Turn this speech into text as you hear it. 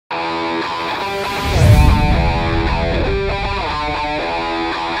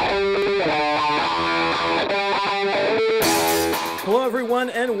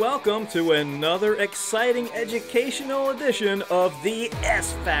welcome to another exciting educational edition of the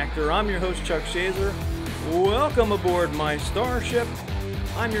S Factor. I'm your host, Chuck Schaser. Welcome aboard my starship.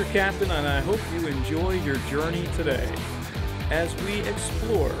 I'm your captain, and I hope you enjoy your journey today as we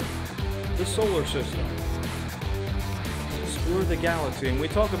explore the solar system, explore the galaxy, and we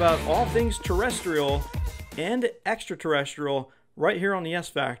talk about all things terrestrial and extraterrestrial right here on the S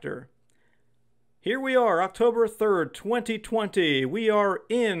Factor. Here we are, October 3rd, 2020. We are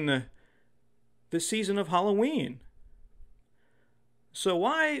in the season of Halloween. So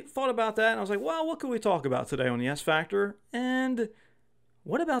I thought about that, and I was like, well, what could we talk about today on the S Factor? And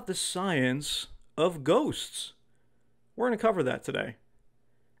what about the science of ghosts? We're going to cover that today.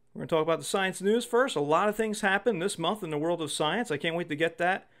 We're going to talk about the science news first. A lot of things happened this month in the world of science. I can't wait to get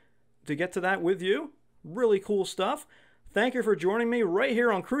to that with you. Really cool stuff. Thank you for joining me right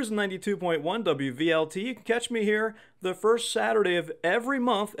here on Cruisin 92.1 WVLT. You can catch me here the first Saturday of every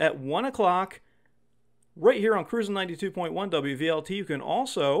month at 1 o'clock right here on Cruisin 92.1 WVLT. You can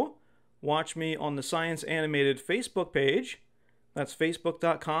also watch me on the Science Animated Facebook page. That's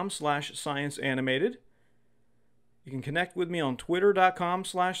facebook.com/scienceanimated. You can connect with me on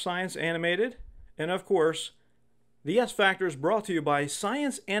twitter.com/scienceanimated. And of course, the S Factor is brought to you by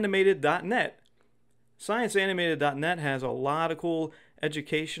scienceanimated.net. ScienceAnimated.net has a lot of cool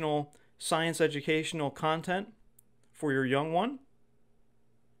science educational content for your young one.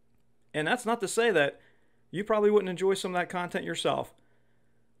 And that's not to say that you probably wouldn't enjoy some of that content yourself.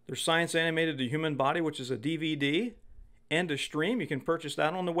 There's Science Animated The Human Body, which is a DVD and a stream. You can purchase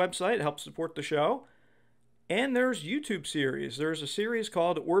that on the website. It helps support the show. And there's YouTube series. There's a series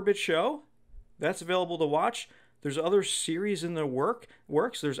called Orbit Show. That's available to watch. There's other series in the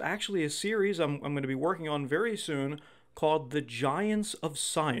works. There's actually a series I'm going to be working on very soon called The Giants of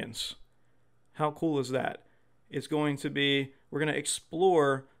Science. How cool is that? It's going to be, we're going to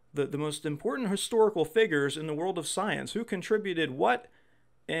explore the most important historical figures in the world of science. Who contributed what?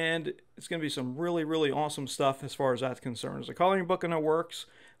 And it's going to be some really, really awesome stuff as far as that's concerned. There's a coloring book in the works.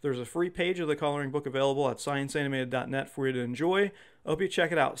 There's a free page of the coloring book available at scienceanimated.net for you to enjoy. I hope you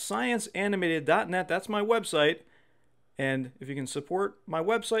check it out. Scienceanimated.net, that's my website. And if you can support my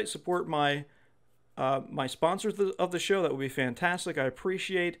website, support my sponsors of the show, that would be fantastic. I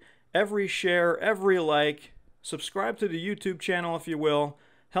appreciate every share, every like. Subscribe to the YouTube channel if you will.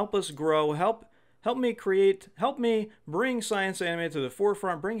 Help us grow. Help me bring Science Animated to the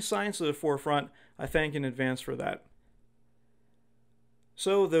forefront. Bring science to the forefront. I thank you in advance for that.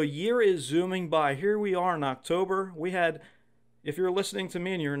 So the year is zooming by. Here we are in October. We had, if you're listening to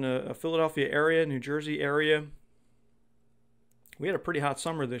me and you're in the Philadelphia area, New Jersey area, we had a pretty hot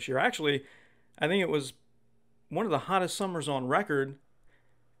summer this year. Actually, I think it was one of the hottest summers on record.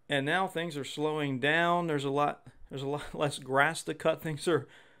 And now things are slowing down. There's a lot less grass to cut. Things are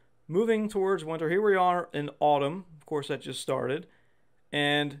moving towards winter. Here we are in autumn. Of course, that just started.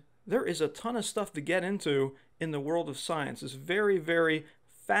 And there is a ton of stuff to get into in the world of science. It's very, very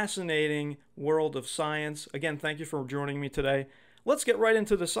fascinating world of science. Again, thank you for joining me today. Let's get right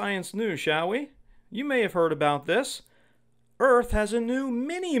into the science news, shall we? You may have heard about this. Earth has a new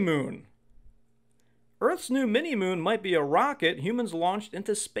mini-moon. Earth's new mini-moon might be a rocket humans launched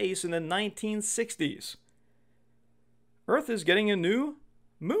into space in the 1960s. Earth is getting a new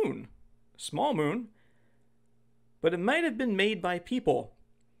moon, small moon, but it might have been made by people.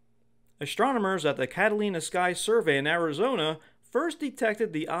 Astronomers at the Catalina Sky Survey in Arizona first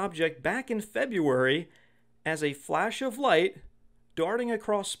detected the object back in February as a flash of light darting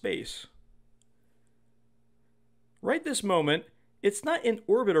across space. Right this moment, it's not in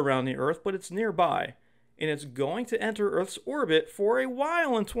orbit around the Earth, but it's nearby, and it's going to enter Earth's orbit for a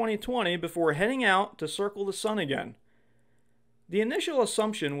while in 2020 before heading out to circle the sun again. The initial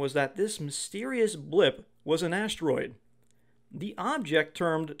assumption was that this mysterious blip was an asteroid. The object,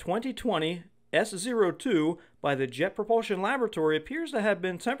 termed 2020 S02 by the Jet Propulsion Laboratory, appears to have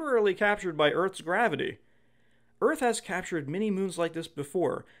been temporarily captured by Earth's gravity. Earth has captured mini-moons like this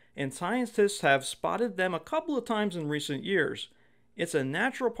before, and scientists have spotted them a couple of times in recent years. It's a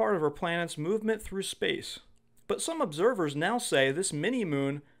natural part of our planet's movement through space. But some observers now say this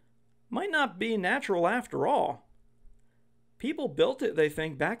mini-moon might not be natural after all. People built it, they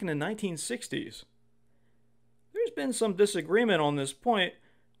think, back in the 1960s. There's been some disagreement on this point,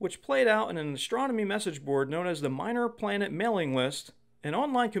 which played out in an astronomy message board known as the Minor Planet Mailing List, an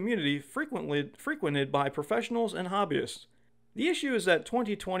online community frequented by professionals and hobbyists. The issue is that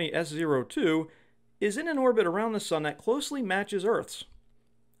 2020 S02 is in an orbit around the sun that closely matches Earth's.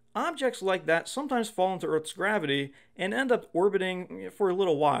 Objects like that sometimes fall into Earth's gravity and end up orbiting for a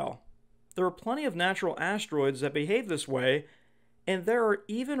little while. There are plenty of natural asteroids that behave this way, And there are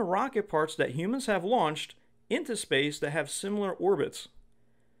even rocket parts that humans have launched into space that have similar orbits.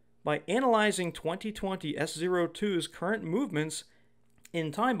 By analyzing 2020 S02's current movements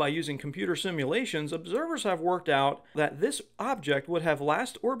in time by using computer simulations, observers have worked out that this object would have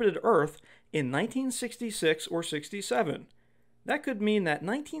last orbited Earth in 1966 or 67. That could mean that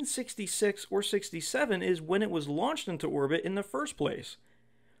 1966 or 67 is when it was launched into orbit in the first place,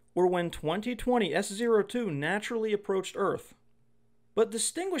 or when 2020 S02 naturally approached Earth. But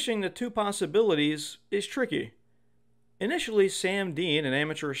distinguishing the two possibilities is tricky. Initially, Sam Dean, an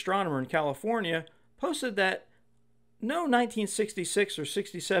amateur astronomer in California, posted that no 1966 or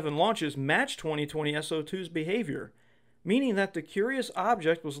 67 launches matched 2020 S02's behavior, meaning that the curious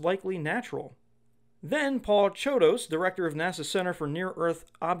object was likely natural. Then Paul Chodos, director of NASA's Center for Near-Earth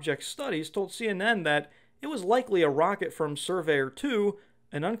Object Studies, told CNN that it was likely a rocket from Surveyor 2,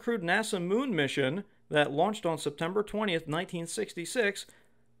 an uncrewed NASA moon mission that launched on September 20th, 1966.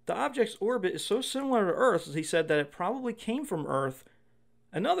 The object's orbit is so similar to Earth's, he said, that it probably came from Earth.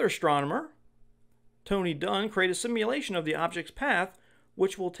 Another astronomer, Tony Dunn, created a simulation of the object's path,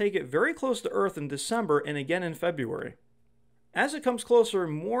 which will take it very close to Earth in December and again in February. As it comes closer,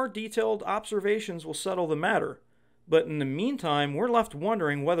 more detailed observations will settle the matter. But in the meantime, we're left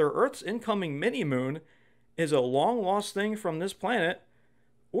wondering whether Earth's incoming mini-moon is a long-lost thing from this planet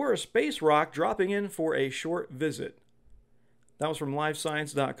or a space rock dropping in for a short visit. That was from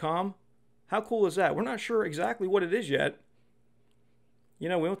livescience.com. How cool is that? We're not sure exactly what it is yet. You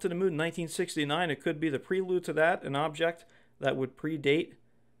know, we went to the moon in 1969. It could be the prelude to that, an object that would predate,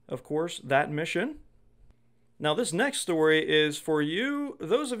 of course, that mission. Now, this next story is for you,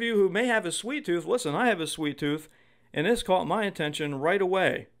 those of you who may have a sweet tooth. Listen, I have a sweet tooth, and this caught my attention right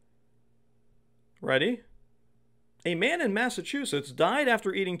away. Ready? A man in Massachusetts died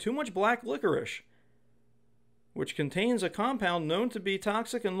after eating too much black licorice, which contains a compound known to be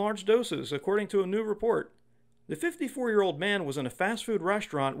toxic in large doses, according to a new report. The 54-year-old man was in a fast food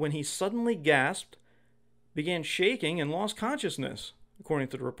restaurant when he suddenly gasped, began shaking, and lost consciousness, according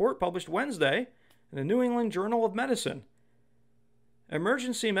to the report published Wednesday in the New England Journal of Medicine.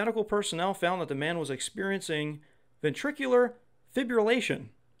 Emergency medical personnel found that the man was experiencing ventricular fibrillation,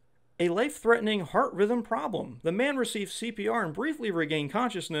 a life-threatening heart rhythm problem. The man received CPR and briefly regained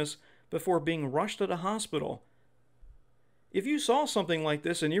consciousness before being rushed to the hospital. If you saw something like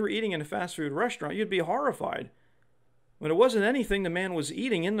this and you were eating in a fast food restaurant, you'd be horrified. When it wasn't anything the man was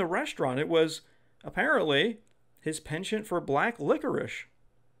eating in the restaurant, it was, apparently, his penchant for black licorice.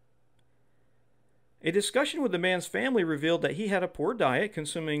 A discussion with the man's family revealed that he had a poor diet,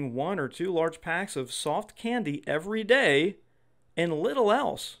 consuming 1 or 2 large packs of soft candy every day and little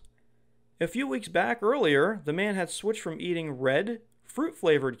else. A few weeks back earlier, the man had switched from eating red,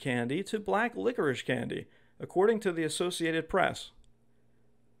 fruit-flavored candy to black licorice candy, according to the Associated Press.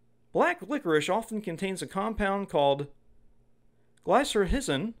 Black licorice often contains a compound called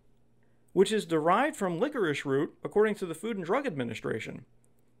glycyrrhizin, which is derived from licorice root, according to the Food and Drug Administration.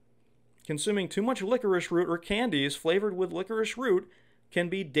 Consuming too much licorice root or candies flavored with licorice root can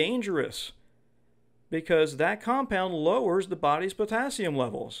be dangerous because that compound lowers the body's potassium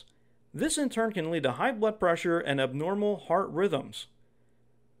levels. This in turn can lead to high blood pressure and abnormal heart rhythms.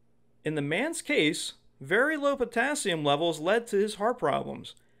 In the man's case, very low potassium levels led to his heart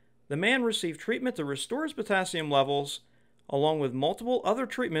problems. The man received treatment to restore his potassium levels, along with multiple other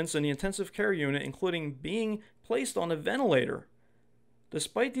treatments in the intensive care unit, including being placed on a ventilator.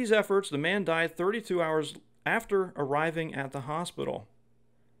 Despite these efforts, the man died 32 hours after arriving at the hospital.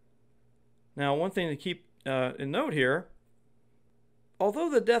 Now, one thing to keep in note here, although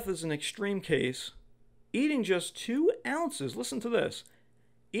the death is an extreme case, eating just 2 ounces, listen to this,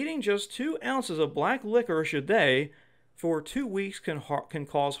 eating just 2 ounces of black licorice a day for 2 weeks can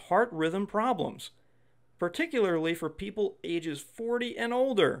cause heart rhythm problems, particularly for people ages 40 and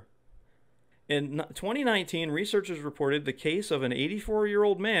older. In 2019, researchers reported the case of an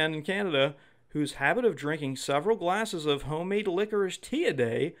 84-year-old man in Canada whose habit of drinking several glasses of homemade licorice tea a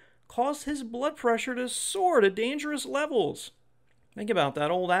day caused his blood pressure to soar to dangerous levels. Think about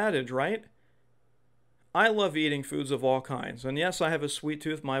that old adage, right? I love eating foods of all kinds, and yes, I have a sweet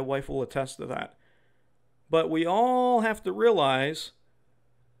tooth. My wife will attest to that. But we all have to realize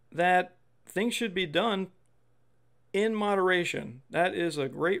that things should be done in moderation. That is a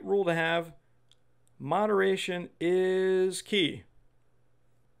great rule to have. Moderation is key.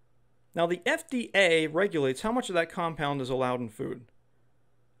 Now, the FDA regulates how much of that compound is allowed in food,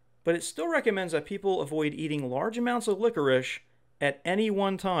 but it still recommends that people avoid eating large amounts of licorice at any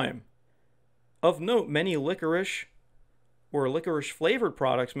one time. Of note, many licorice or licorice-flavored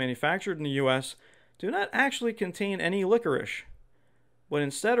products manufactured in the U.S. do not actually contain any licorice. but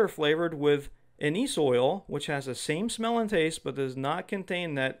instead are flavored with anise oil, which has the same smell and taste, but does not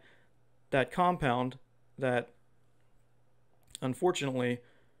contain that compound that unfortunately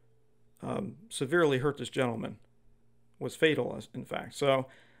severely hurt this gentleman. Was fatal, in fact. So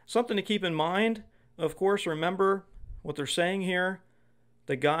something to keep in mind. Of course, remember what they're saying here.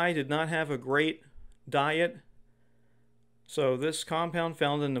 The guy did not have a great diet. So this compound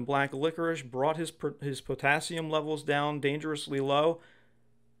found in the black licorice brought his potassium levels down dangerously low.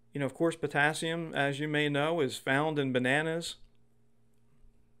 You know, of course, potassium, as you may know, is found in bananas.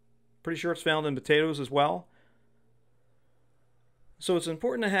 Pretty sure it's found in potatoes as well. So it's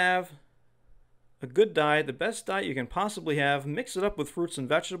important to have a good diet, the best diet you can possibly have. Mix it up with fruits and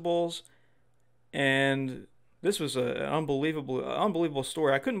vegetables. And this was an unbelievable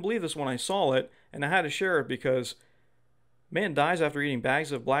story. I couldn't believe this when I saw it, and I had to share it because man dies after eating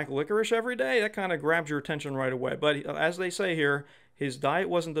bags of black licorice every day. That kind of grabs your attention right away. But as they say here, his diet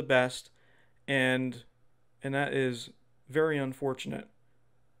wasn't the best, and that is very unfortunate.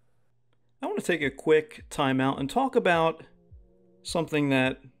 I want to take a quick time out and talk about something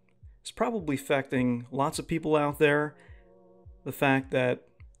that is probably affecting lots of people out there. The fact that,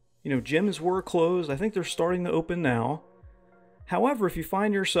 you know, gyms were closed. I think they're starting to open now. However, if you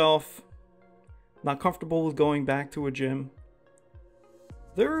find yourself not comfortable with going back to a gym,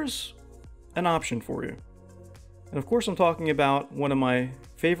 there's an option for you. And of course, I'm talking about one of my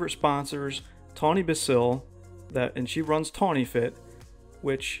favorite sponsors, Tawny Basil, and she runs Tawny Fit,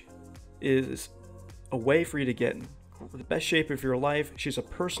 which is a way for you to get in the best shape of your life. She's a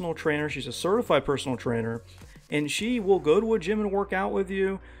personal trainer. She's a certified personal trainer, and she will go to a gym and work out with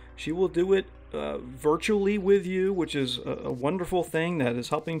you. She will do it virtually with you, which is a wonderful thing that is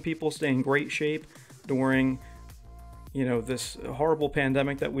helping people stay in great shape during, you know, this horrible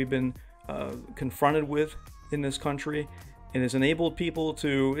pandemic that we've been confronted with in this country. And has enabled people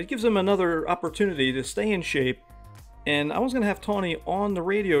to, it gives them another opportunity to stay in shape. And I was going to have Tawny on the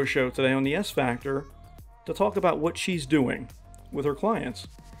radio show today on the S Factor to talk about what she's doing with her clients.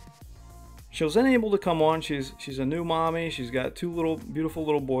 She was unable to come on. She's a new mommy. She's got two beautiful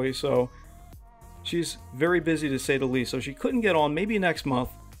little boys, so she's very busy to say the least. So she couldn't get on. Maybe next month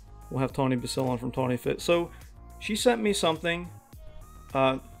we'll have Tawny Basil on from Tawny Fit. So she sent me something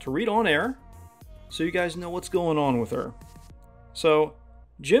to read on air so you guys know what's going on with her. So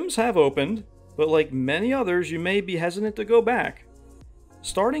gyms have opened, but like many others, you may be hesitant to go back.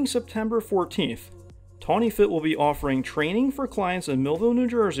 Starting September 14th, Tawny Fit will be offering training for clients in Millville, New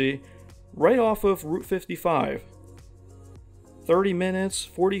Jersey, right off of Route 55. 30 minutes,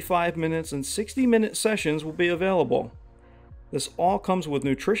 45 minutes, and 60-minute sessions will be available. This all comes with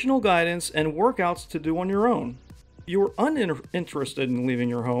nutritional guidance and workouts to do on your own. If you are uninterested in leaving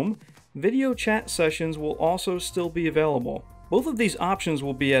your home, video chat sessions will also still be available. Both of these options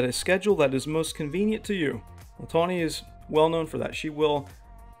will be at a schedule that is most convenient to you. Well, Tawny is well known for that. She will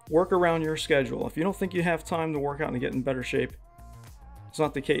work around your schedule. If you don't think you have time to work out and get in better shape, it's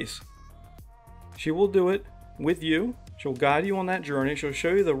not the case. She will do it with you. She'll guide you on that journey. She'll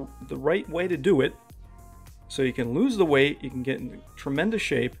show you the right way to do it so you can lose the weight, you can get in tremendous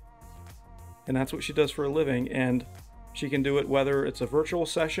shape, and that's what she does for a living. And she can do it whether it's a virtual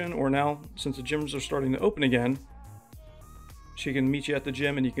session or now, since the gyms are starting to open again, she can meet you at the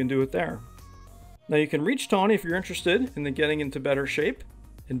gym and you can do it there. Now you can reach Tawny if you're interested in getting into better shape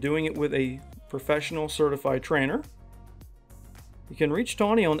and doing it with a professional certified trainer. You can reach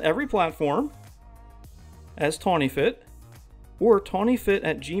Tawny on every platform as Tawny Fit or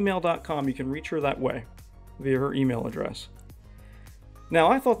tawnyfit@gmail.com. You can reach her that way via her email address. Now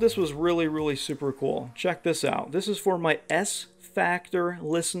I thought this was really super cool. Check this out. This is for my S Factor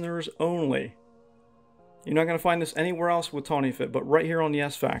listeners only. You're not going to find this anywhere else with Tawny Fit, but right here on the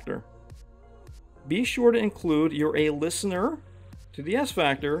S Factor. Be sure to include you're a listener to the S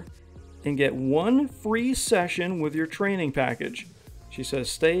Factor and get one free session with your training package. She says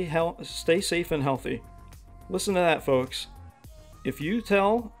stay safe and healthy. Listen to that, folks. If you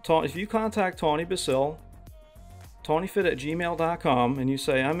contact Tawny Basil, tawnyfit@gmail.com, and you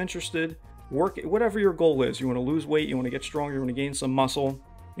say I'm interested, whatever your goal is, you want to lose weight, you want to get stronger, you want to gain some muscle,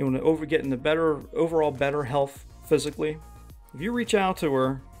 you want to get into overall better health physically. If you reach out to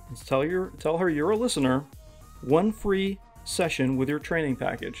her and tell her you're a listener, one free session with your training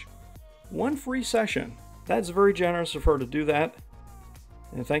package. One free session. That's very generous of her to do that.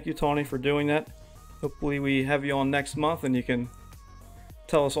 And thank you, Tawny, for doing that. Hopefully we have you on next month and you can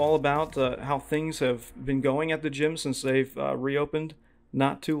tell us all about how things have been going at the gym since they've reopened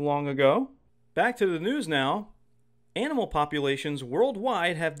not too long ago. Back to the news now. Animal populations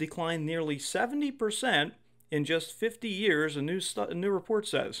worldwide have declined nearly 70% in just 50 years, a new report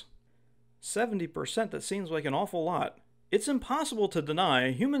says. 70%, that seems like an awful lot. It's impossible to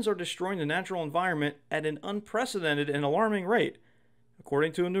deny humans are destroying the natural environment at an unprecedented and alarming rate.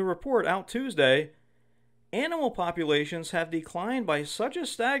 According to a new report out Tuesday, animal populations have declined by such a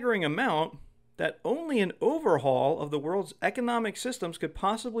staggering amount that only an overhaul of the world's economic systems could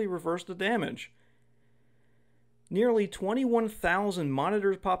possibly reverse the damage. Nearly 21,000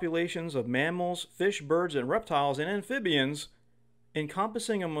 monitored populations of mammals, fish, birds, and reptiles and amphibians,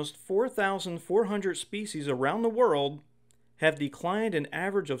 encompassing almost 4,400 species around the world, have declined an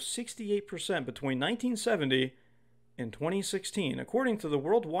average of 68% between 1970 and 2016, according to the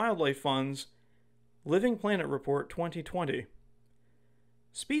World Wildlife Fund's Living Planet Report 2020.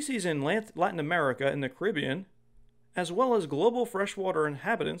 Species in Latin America and the Caribbean, as well as global freshwater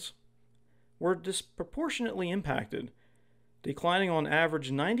inhabitants, were disproportionately impacted, declining on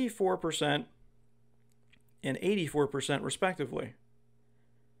average 94% and 84% respectively.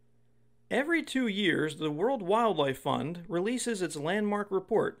 Every 2 years, the World Wildlife Fund releases its landmark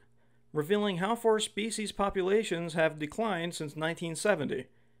report, revealing how far species populations have declined since 1970,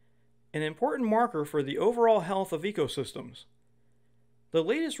 an important marker for the overall health of ecosystems. The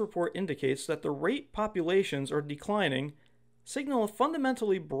latest report indicates that the rate populations are declining signal a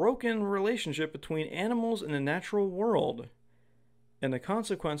fundamentally broken relationship between animals and the natural world, and the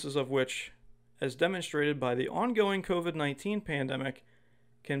consequences of which, as demonstrated by the ongoing COVID-19 pandemic,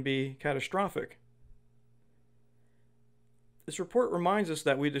 can be catastrophic. This report reminds us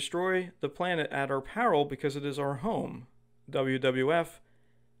that we destroy the planet at our peril because it is our home. WWF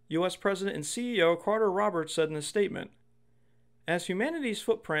U.S. President and CEO Carter Roberts said in a statement, "As humanity's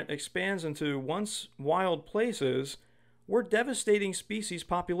footprint expands into once wild places, we're devastating species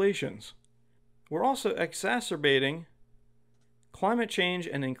populations. We're also exacerbating climate change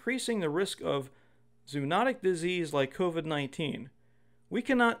and increasing the risk of zoonotic disease like COVID-19. We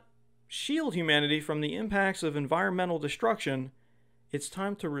cannot shield humanity from the impacts of environmental destruction. It's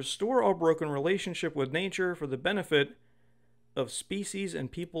time to restore our broken relationship with nature for the benefit of species and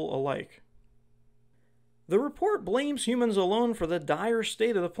people alike." The report blames humans alone for the dire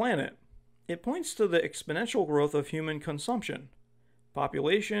state of the planet. It points to the exponential growth of human consumption,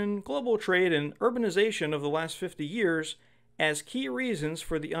 population, global trade, and urbanization of the last 50 years as key reasons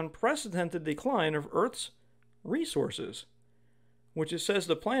for the unprecedented decline of Earth's resources, which it says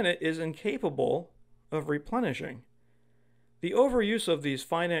the planet is incapable of replenishing. The overuse of these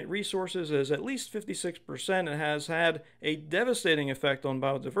finite resources is at least 56% and has had a devastating effect on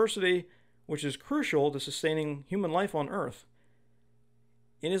biodiversity, which is crucial to sustaining human life on Earth.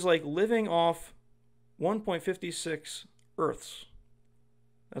 It is like living off 1.56 Earths.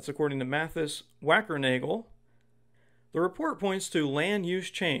 That's according to Mathis Wackernagel. The report points to land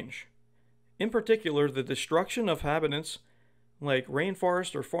use change, in particular the destruction of habitats like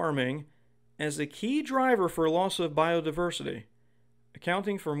rainforest or farming, as the key driver for loss of biodiversity,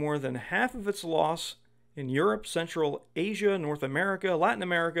 accounting for more than half of its loss in Europe, Central Asia, North America, Latin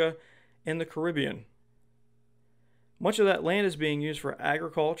America, and the Caribbean. Much of that land is being used for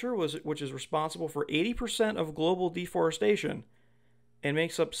agriculture, which is responsible for 80% of global deforestation and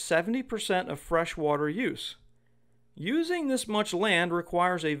makes up 70% of freshwater use. Using this much land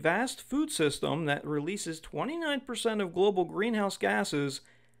requires a vast food system that releases 29% of global greenhouse gases,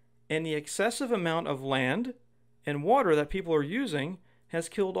 and the excessive amount of land and water that people are using has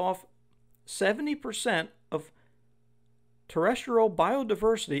killed off 70% of terrestrial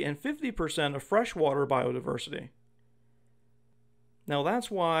biodiversity and 50% of freshwater biodiversity. Now that's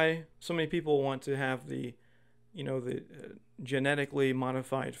why so many people want to have the genetically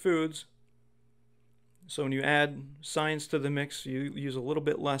modified foods. So when you add science to the mix, you use a little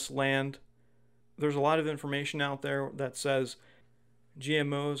bit less land. There's a lot of information out there that says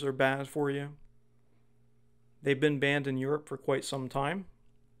GMOs are bad for you. They've been banned in Europe for quite some time.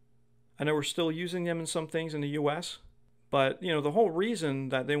 I know we're still using them in some things in the US, but the whole reason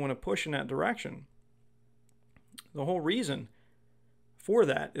that they want to push in that direction, the whole reason for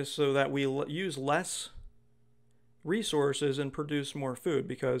that is so that we use less resources and produce more food,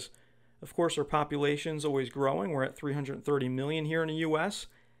 because of course our population's always growing. We're at 330 million here in the US.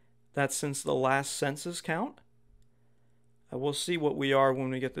 That's since the last census count. We'll see what we are when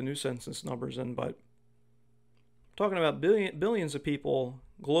we get the new census numbers in, but we're talking about billions of people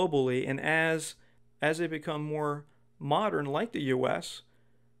globally, and as they become more modern like the US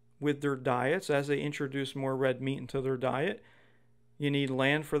with their diets, as they introduce more red meat into their diet, you need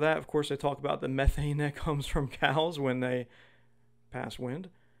land for that. Of course, they talk about the methane that comes from cows when they pass wind.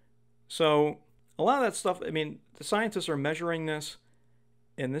 So a lot of that stuff, the scientists are measuring this,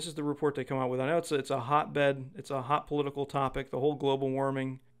 And this is the report they come out with. I know it's a hotbed, it's a hot political topic, the whole global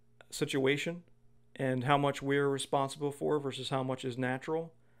warming situation and how much we're responsible for versus how much is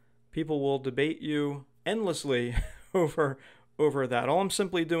natural. People will debate you endlessly over that. All I'm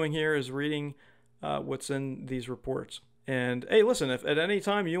simply doing here is reading what's in these reports. And hey, listen, if at any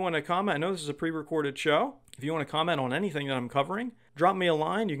time you want to comment, I know this is a pre-recorded show. If you want to comment on anything that I'm covering, drop me a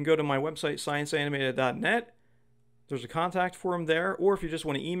line. You can go to my website, scienceanimated.net. There's a contact form there. Or if you just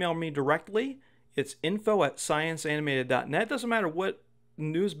want to email me directly, it's info@scienceanimated.net. Doesn't matter what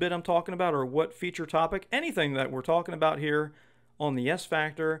news bit I'm talking about or what feature topic, anything that we're talking about here on the S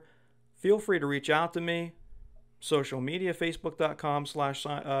Factor, feel free to reach out to me. Social media,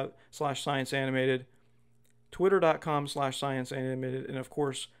 facebook.com/scienceanimated, twitter.com/scienceanimated, and of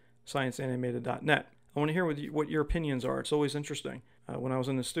course, scienceanimated.net. I want to hear what your opinions are. It's always interesting. When I was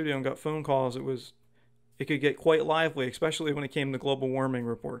in the studio and got phone calls, it could get quite lively, especially when it came to global warming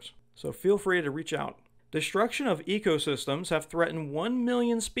reports. So feel free to reach out. Destruction of ecosystems have threatened 1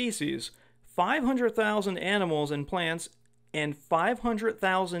 million species, 500,000 animals and plants, and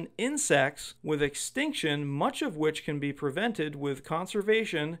 500,000 insects, with extinction, much of which can be prevented with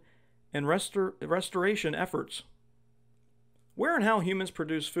conservation and restoration efforts. Where and how humans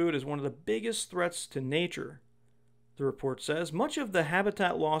produce food is one of the biggest threats to nature, the report says. Much of the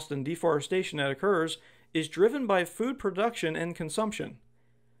habitat loss and deforestation that occurs is driven by food production and consumption.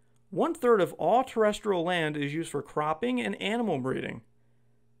 1/3 of all terrestrial land is used for cropping and animal breeding.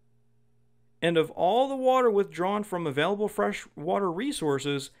 And of all the water withdrawn from available freshwater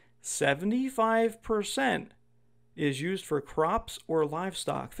resources, 75% is used for crops or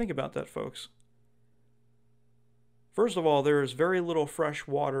livestock. Think about that, folks. First of all, there is very little fresh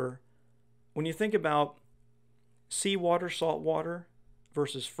water. When you think about seawater, salt water,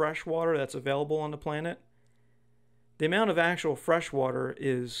 versus fresh water that's available on the planet, the amount of actual fresh water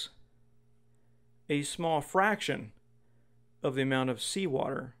is a small fraction of the amount of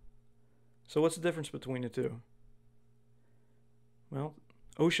seawater. So what's the difference between the two? Well,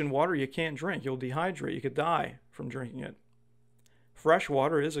 ocean water you can't drink. You'll dehydrate. You could die from drinking it. Fresh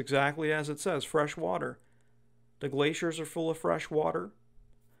water is exactly as it says, fresh water. The glaciers are full of fresh water.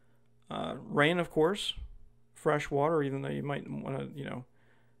 Rain, of course, fresh water, even though you might want to,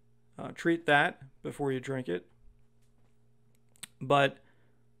 treat that before you drink it. But,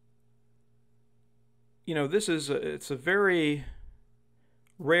 it's a very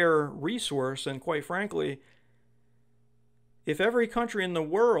rare resource, and quite frankly, if every country in the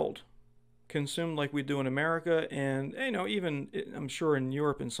world consumed like we do in America, and even I'm sure in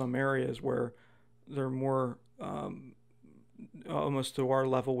Europe in some areas where they're more almost to our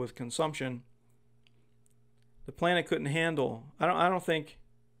level with consumption, the planet couldn't handle. I don't think.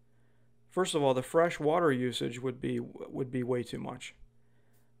 First of all, the fresh water usage would be way too much.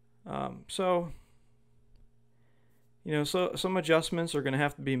 So some adjustments are going to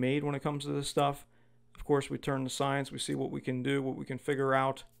have to be made when it comes to this stuff. Of course, we turn to science. We see what we can do, what we can figure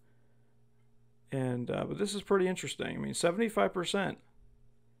out. And but this is pretty interesting. I mean, 75%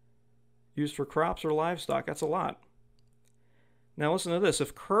 used for crops or livestock. That's a lot. Now listen to this.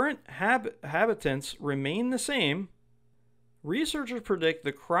 If current habitats remain the same, researchers predict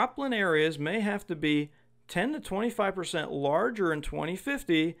the cropland areas may have to be 10 to 25% larger in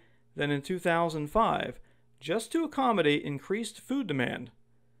 2050 than in 2005, just to accommodate increased food demand.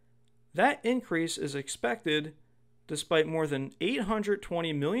 That increase is expected despite more than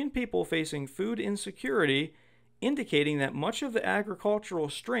 820 million people facing food insecurity, indicating that much of the agricultural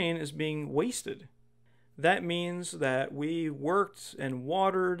strain is being wasted. That means that we worked and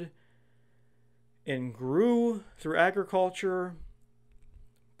watered and grew through agriculture,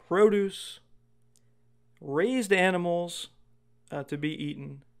 produce, raised animals to be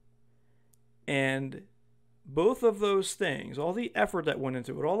eaten, and both of those things, all the effort that went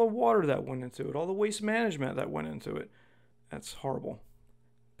into it, all the water that went into it, all the waste management that went into it, that's horrible.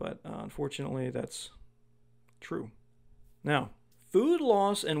 But unfortunately, that's true. Now, food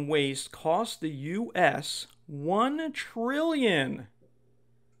loss and waste cost the U.S. $1 trillion.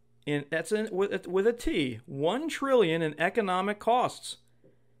 With a T, $1 trillion in economic costs,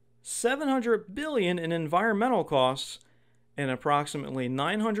 $700 billion in environmental costs, and approximately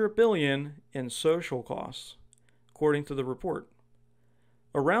 $900 billion in social costs, according to the report.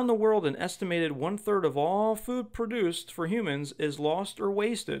 Around the world, an estimated 1/3 of all food produced for humans is lost or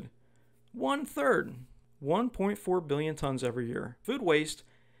wasted. 1/3, 1.4 billion tons every year. Food waste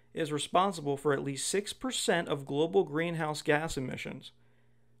is responsible for at least 6% of global greenhouse gas emissions,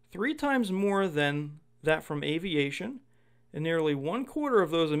 3 times more than that from aviation, and nearly 1/4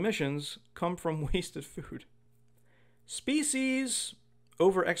 of those emissions come from wasted food. Species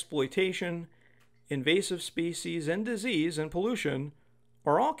overexploitation, invasive species, and disease and pollution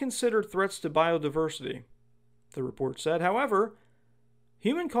are all considered threats to biodiversity. The report said, however,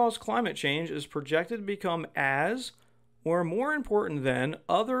 human-caused climate change is projected to become as or more important than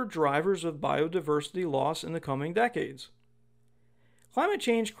other drivers of biodiversity loss in the coming decades. Climate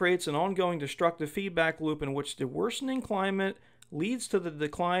change creates an ongoing destructive feedback loop in which the worsening climate leads to the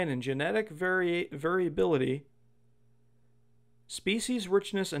decline in genetic variability, species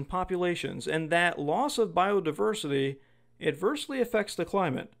richness, and populations, and that loss of biodiversity adversely affects the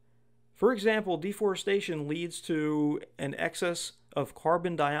climate. For example, deforestation leads to an excess of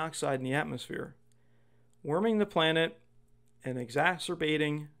carbon dioxide in the atmosphere, warming the planet and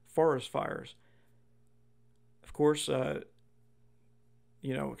exacerbating forest fires. Of course,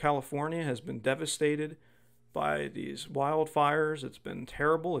 California has been devastated by these wildfires. It's been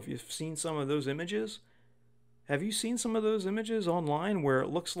terrible. If you've seen some of those images, have you seen some of those images online where it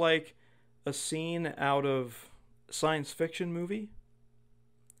looks like a scene out of a science fiction movie?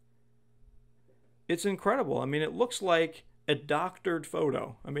 It's incredible. I mean, it looks like a doctored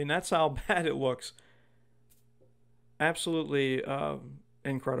photo. I mean, that's how bad it looks. Absolutely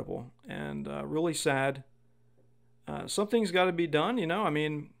incredible and really sad. Something's got to be done, I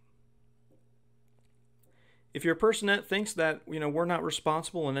mean, if you're a person that thinks that, we're not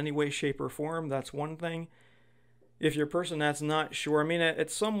responsible in any way, shape, or form, that's one thing. If you're a person that's not sure, I mean, at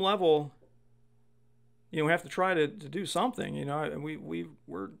some level, we have to try to do something,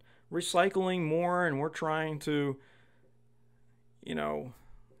 we're recycling more, and we're trying to, a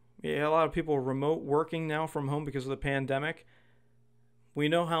lot of people are remote working now from home because of the pandemic. We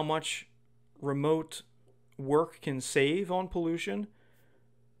know how much remote work can save on pollution.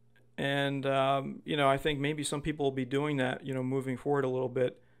 And, I think maybe some people will be doing that, moving forward a little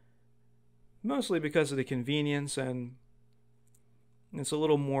bit, mostly because of the convenience, and it's a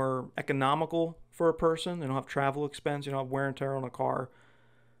little more economical for a person. They don't have travel expense, you don't have wear and tear on a car.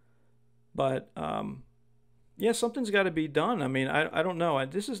 But, something's got to be done. I mean, I don't know.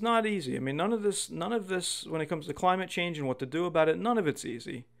 This is not easy. I mean, none of this, when it comes to climate change and what to do about it, none of it's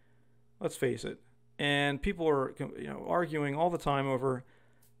easy. Let's face it. And people are, arguing all the time over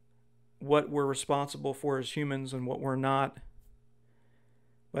what we're responsible for as humans and what we're not.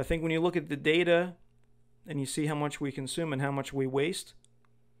 But I think when you look at the data and you see how much we consume and how much we waste,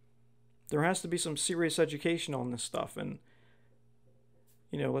 there has to be some serious education on this stuff. And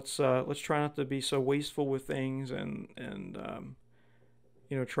let's try not to be so wasteful with things, and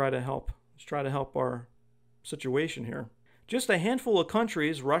try to help. Let's try to help our situation here. Just a handful of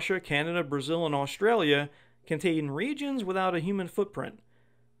countries, Russia, Canada, Brazil, and Australia, contain regions without a human footprint.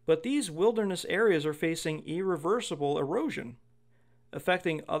 But these wilderness areas are facing irreversible erosion,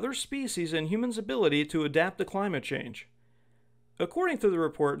 affecting other species and humans' ability to adapt to climate change. According to the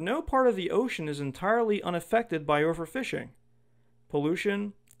report, no part of the ocean is entirely unaffected by overfishing,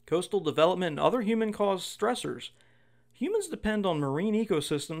 pollution, coastal development, and other human-caused stressors. Humans depend on marine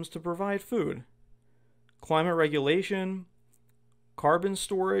ecosystems to provide food. Climate regulation, carbon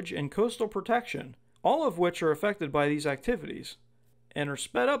storage, and coastal protection, all of which are affected by these activities and are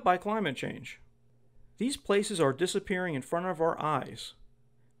sped up by climate change. These places are disappearing in front of our eyes,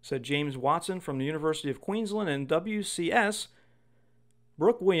 said James Watson from the University of Queensland and WCS,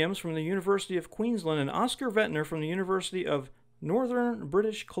 Brooke Williams from the University of Queensland, and Oscar Ventnor from the University of Northern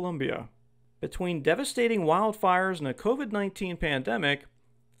British Columbia. Between devastating wildfires and a COVID-19 pandemic,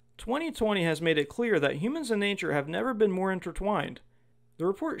 2020 has made it clear that humans and nature have never been more intertwined. The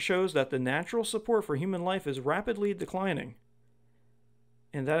report shows that the natural support for human life is rapidly declining,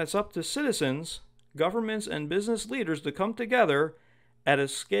 and that it's up to citizens, governments, and business leaders to come together at a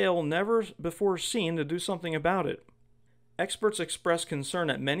scale never before seen to do something about it. Experts express concern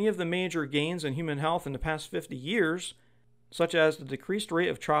at many of the major gains in human health in the past 50 years, such as the decreased rate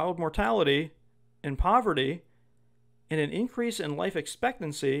of child mortality and poverty, and an increase in life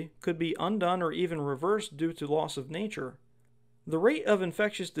expectancy could be undone or even reversed due to loss of nature. The rate of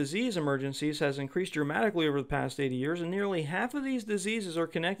infectious disease emergencies has increased dramatically over the past 80 years, and nearly half of these diseases are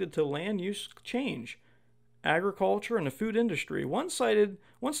connected to land use change, agriculture, and the food industry. One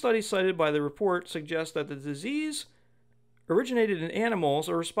study cited by the report suggests that the disease originated in animals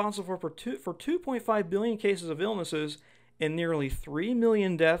are responsible for 2.5 billion cases of illnesses and nearly 3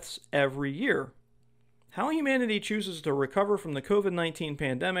 million deaths every year. How humanity chooses to recover from the COVID-19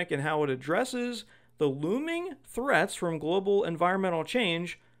 pandemic and how it addresses the looming threats from global environmental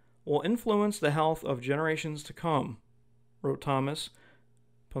change will influence the health of generations to come, wrote Thomas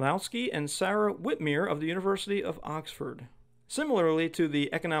Ponowski and Sarah Whitmere of the University of Oxford. Similarly to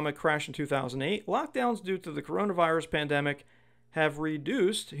the economic crash in 2008, lockdowns due to the coronavirus pandemic have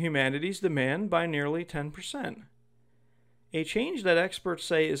reduced humanity's demand by nearly 10%. A change that experts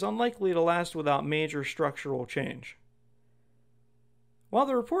say is unlikely to last without major structural change. While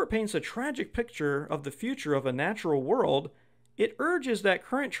the report paints a tragic picture of the future of a natural world, it urges that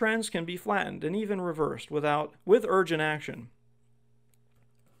current trends can be flattened and even reversed with urgent action.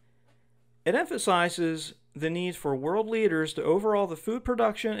 It emphasizes the need for world leaders to overhaul the food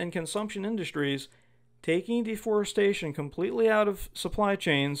production and consumption industries, taking deforestation completely out of supply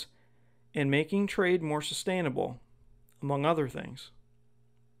chains and making trade more sustainable, among other things.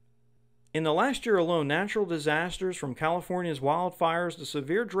 In the last year alone, natural disasters from California's wildfires to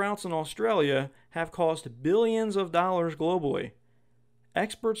severe droughts in Australia have cost billions of dollars globally.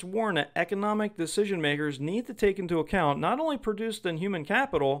 Experts warn that economic decision makers need to take into account not only produced and human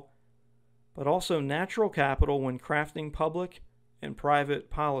capital, but also natural capital when crafting public and private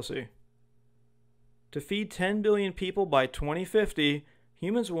policy. To feed 10 billion people by 2050,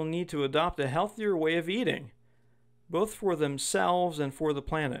 humans will need to adopt a healthier way of eating, both for themselves and for the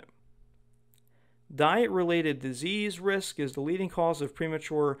planet. Diet-related disease risk is the leading cause of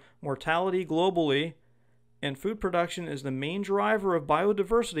premature mortality globally, and food production is the main driver of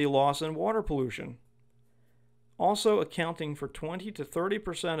biodiversity loss and water pollution, also accounting for 20 to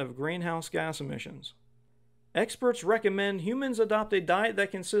 30% of greenhouse gas emissions. Experts recommend humans adopt a diet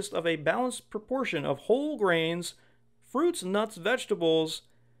that consists of a balanced proportion of whole grains, fruits, nuts, vegetables,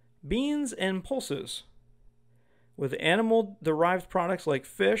 beans, and pulses, with animal-derived products like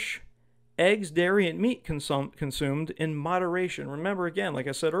fish, eggs, dairy, and meat consumed in moderation. Remember, again, like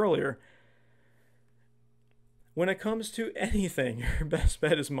I said earlier, when it comes to anything, your best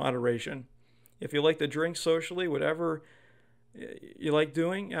bet is moderation. If you like to drink socially, whatever you like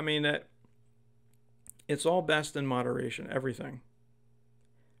doing, it's all best in moderation, everything.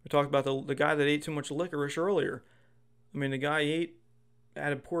 We talked about the guy that ate too much licorice earlier. The guy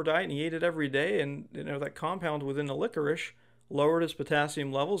had a poor diet and he ate it every day, and that compound within the licorice lowered his potassium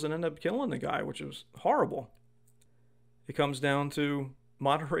levels and ended up killing the guy, which was horrible. It comes down to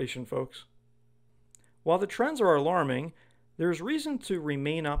moderation, folks. While the trends are alarming, there's reason to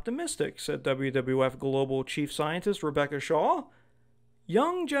remain optimistic, said WWF Global Chief Scientist Rebecca Shaw.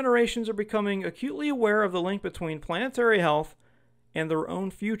 Young generations are becoming acutely aware of the link between planetary health and their own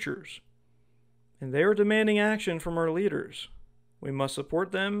futures, and they are demanding action from our leaders. We must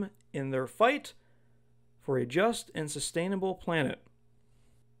support them in their fight for a just and sustainable planet.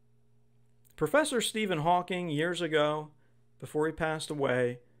 Professor Stephen Hawking, years ago, before he passed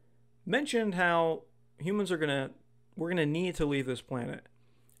away, mentioned how humans we're going to need to leave this planet.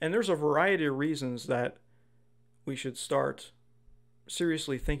 And there's a variety of reasons that we should start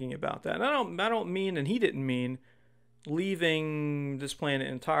seriously thinking about that. And I don't mean, and he didn't mean, leaving this planet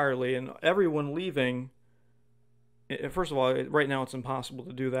entirely and everyone leaving. First of all, right now it's impossible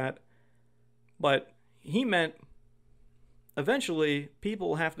to do that. But he meant eventually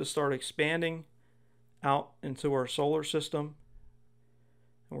people have to start expanding out into our solar system.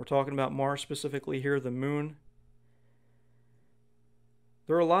 And we're talking about Mars specifically here, the moon.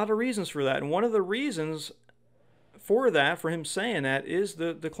 There are a lot of reasons for that. And one of the reasons for him saying that, is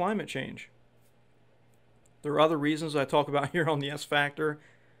the climate change. There are other reasons I talk about here on the S Factor.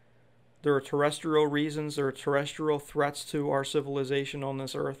 There are terrestrial reasons. There are terrestrial threats to our civilization on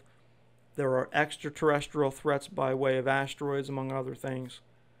this earth. There are extraterrestrial threats by way of asteroids, among other things.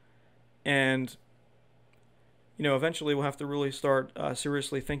 And, eventually we'll have to really start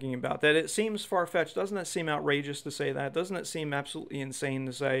seriously thinking about that. It seems far-fetched. Doesn't it seem outrageous to say that? Doesn't it seem absolutely insane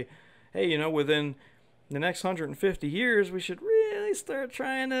to say, hey, within the next 150 years, we should really start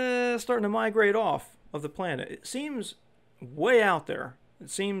starting to migrate off of the planet? It seems way out there.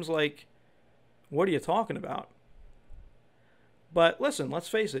 It seems like, what are you talking about? But listen, let's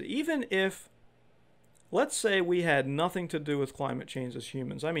face it, even if, let's say we had nothing to do with climate change as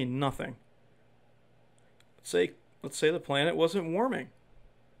humans, nothing. Let's say the planet wasn't warming.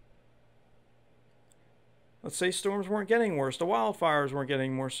 Let's say storms weren't getting worse, the wildfires weren't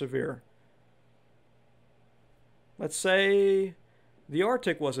getting more severe. Let's say the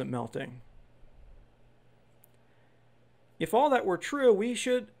Arctic wasn't melting. If all that were true, we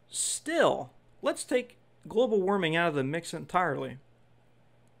should still, let's take global warming out of the mix entirely.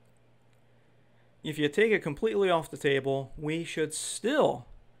 If you take it completely off the table, we should still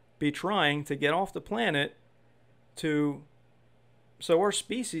be trying to get off the planet so our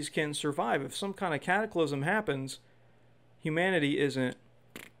species can survive. If some kind of cataclysm happens, humanity isn't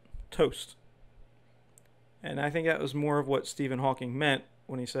toast. And I think that was more of what Stephen Hawking meant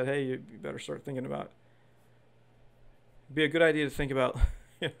when he said, hey, you better start thinking about it. It'd be a good idea to think about,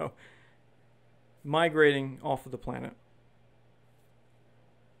 migrating off of the planet.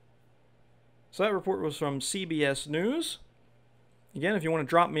 So that report was from CBS News. Again, if you want to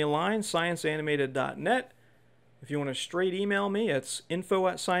drop me a line, scienceanimated.net. If you want to straight email me, it's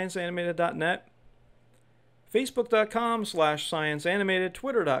info@scienceanimated.net. Facebook.com/scienceanimated,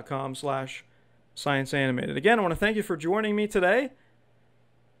 Twitter.com/scienceanimated. Again, I want to thank you for joining me today.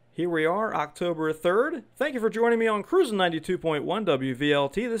 Here we are, October 3rd. Thank you for joining me on Cruisin 92.1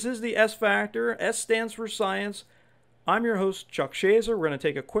 WVLT. This is the S Factor. S stands for science. I'm your host, Chuck Schaser. We're going to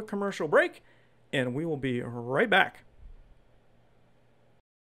take a quick commercial break, and we will be right back.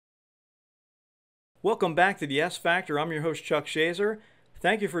 Welcome back to the S Factor. I'm your host, Chuck Schaser.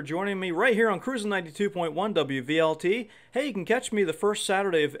 Thank you for joining me right here on Cruisin 92.1 WVLT. Hey, you can catch me the first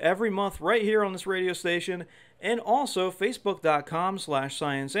Saturday of every month right here on this radio station, and also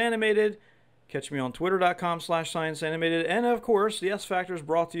Facebook.com/scienceanimated. Catch me on Twitter.com/scienceanimated, and of course, the S Factor is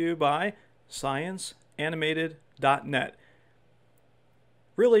brought to you by scienceanimated.net.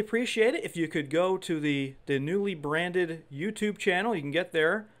 Really appreciate it if you could go to the newly branded YouTube channel. You can get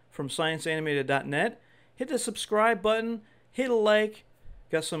there from scienceanimated.net. Hit the subscribe button, hit a like.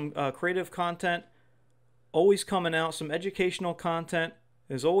 Got some creative content always coming out. Some educational content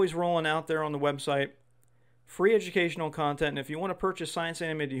is always rolling out there on the website. Free educational content. And if you want to purchase Science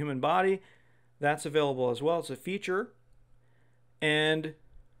Animated Human Body, that's available as well. It's a feature. And,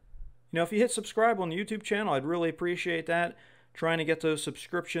 if you hit subscribe on the YouTube channel, I'd really appreciate that. Trying to get those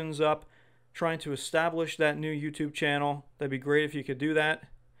subscriptions up. Trying to establish that new YouTube channel. That'd be great if you could do that.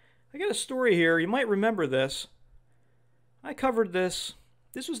 I got a story here. You might remember this. I covered this.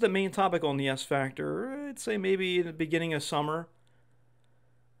 This was the main topic on the S Factor, I'd say maybe in the beginning of summer.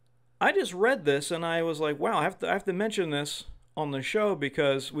 I just read this and I was like, wow, I have to mention this on the show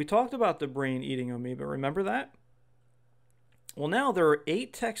because we talked about the brain-eating amoeba. Remember that? Well, now there are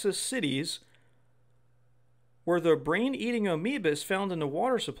 8 Texas cities where the brain-eating amoeba is found in the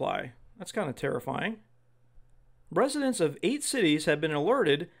water supply. That's kind of terrifying. Residents of 8 cities have been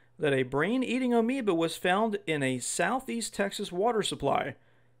alerted that a brain-eating amoeba was found in a southeast Texas water supply,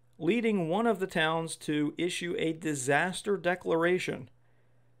 leading one of the towns to issue a disaster declaration.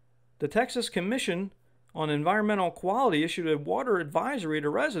 The Texas Commission on Environmental Quality issued a water advisory to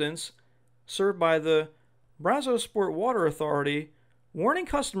residents served by the Brazosport Water Authority, warning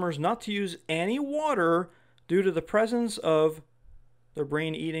customers not to use any water due to the presence of the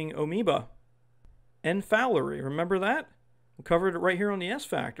brain-eating amoeba. And fowlery, remember that? We covered it right here on the S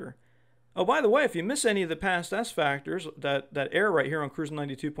Factor. Oh, by the way, if you miss any of the past S Factors that air right here on Cruisin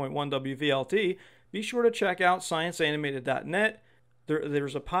 92.1 WVLT, be sure to check out scienceanimated.net.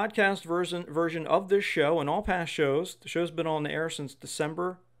 There's a podcast version of this show and all past shows. The show's been on the air since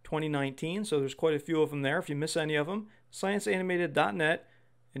December 2019, so there's quite a few of them there. If you miss any of them, scienceanimated.net,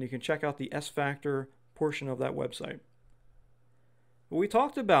 and you can check out the S Factor portion of that website. But we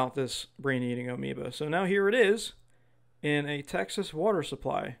talked about this brain-eating amoeba, so now here it is in a Texas water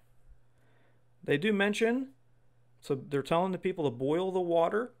supply. They do mention, so they're telling the people to boil the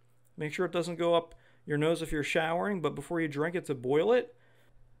water. Make sure it doesn't go up your nose if you're showering, but before you drink it, to boil it.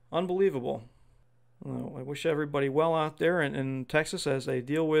 Unbelievable. Well, I wish everybody well out there in Texas as they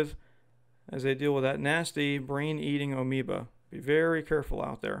deal with that nasty brain-eating amoeba. Be very careful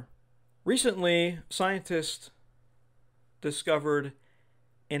out there. Recently, scientists discovered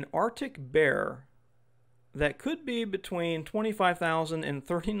an Arctic bear that could be between 25,000 and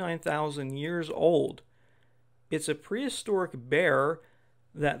 39,000 years old. It's a prehistoric bear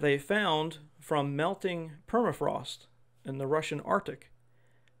that they found from melting permafrost in the Russian Arctic.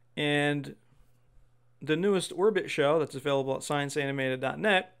 And the newest Orbit show that's available at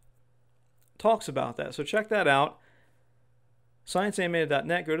scienceanimated.net talks about that. So check that out.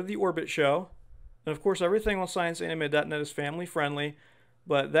 Scienceanimated.net, go to the Orbit show. And of course, everything on scienceanimated.net is family friendly,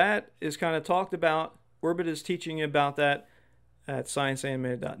 but that is kind of talked about. Orbit is teaching you about that at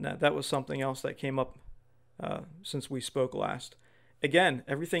scienceanimated.net. That was something else that came up since we spoke last. Again,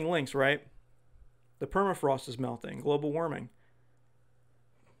 everything links, right? The permafrost is melting, global warming.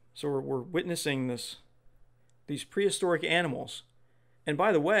 So we're witnessing these prehistoric animals. And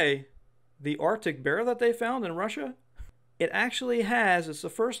by the way, the Arctic bear that they found in Russia, it's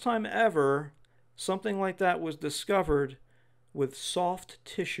the first time ever something like that was discovered with soft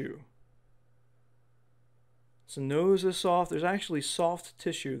tissue. Its nose is soft. There's actually soft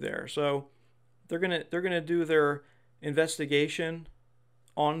tissue there. So they're gonna do their investigation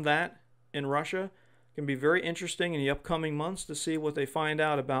on that in Russia. It can be very interesting in the upcoming months to see what they find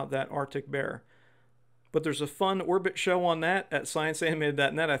out about that Arctic bear. But there's a fun Orbit show on that at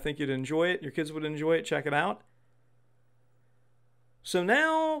scienceanimated.net. I think you'd enjoy it. Your kids would enjoy it. Check it out. So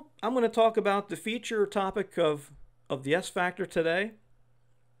now I'm going to talk about the feature topic of the S Factor today.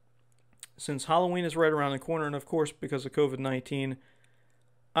 since Halloween is right around the corner, and of course, because of COVID-19,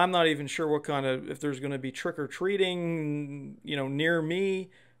 I'm not even sure if there's going to be trick-or-treating, near me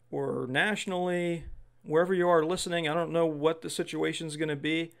or nationally, wherever you are listening. I don't know what the situation's going to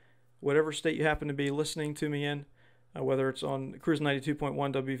be, whatever state you happen to be listening to me in, whether it's on Cruisin 92.1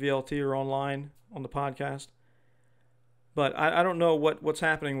 WVLT or online on the podcast. But I don't know what's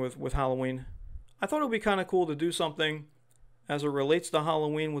happening with Halloween. I thought it would be kind of cool to do something as it relates to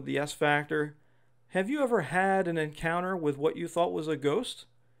Halloween with the S Factor. Have you ever had an encounter with what you thought was a ghost?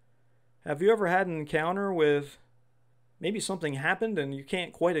 Have you ever had an encounter with maybe something happened and you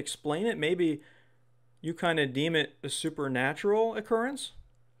can't quite explain it? Maybe you kind of deem it a supernatural occurrence?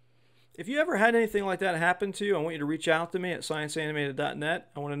 If you ever had anything like that happen to you, I want you to reach out to me at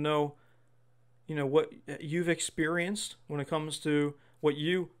scienceanimated.net. I want to know, what you've experienced when it comes to what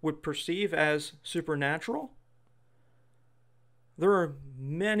you would perceive as supernatural. There are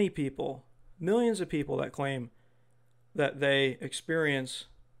many people, millions of people that claim that they experience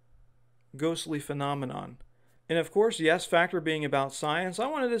ghostly phenomenon. And of course, the S Factor being about science, I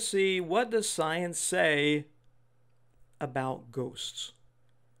wanted to see, what does science say about ghosts?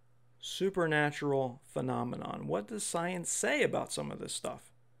 Supernatural phenomenon. What does science say about some of this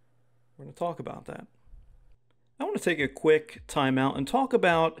stuff? We're going to talk about that. I want to take a quick time out and talk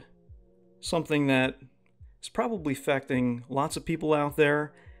about something that is probably affecting lots of people out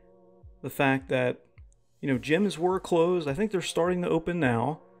there. The fact that, gyms were closed. I think they're starting to open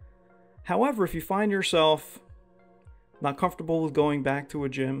now. However, if you find yourself not comfortable with going back to a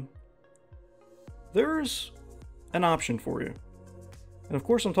gym, there's an option for you. And of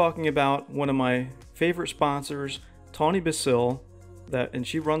course, I'm talking about one of my favorite sponsors, Tawny Basil, and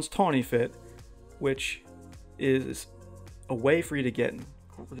she runs Tawny Fit, which is a way for you to get in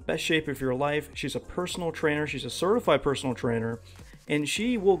the best shape of your life. She's a personal trainer. She's a certified personal trainer, and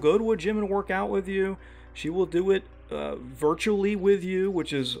she will go to a gym and work out with you. She will do it virtually with you,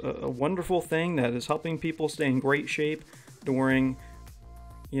 which is a wonderful thing that is helping people stay in great shape during,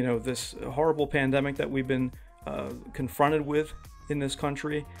 this horrible pandemic that we've been confronted with in this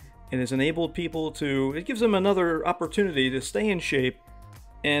country. It has enabled people it gives them another opportunity to stay in shape.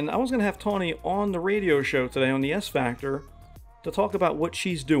 And I was going to have Tawny on the radio show today on the S Factor to talk about what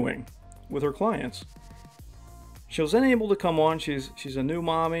she's doing with her clients. She was then able to come on. She's a new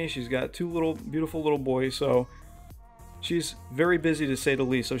mommy. She's got two beautiful little boys, so she's very busy to say the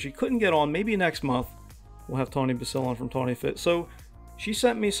least. So she couldn't get on. Maybe next month we'll have Tawny Basil on from Tawny Fit. So she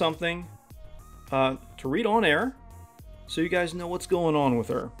sent me something to read on air so you guys know what's going on with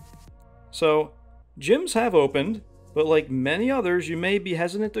her. So gyms have opened, but like many others, you may be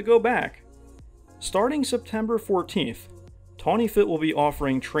hesitant to go back. Starting September 14th, Tawny Fit will be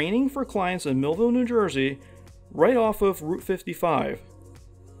offering training for clients in Millville, New Jersey, right off of Route 55.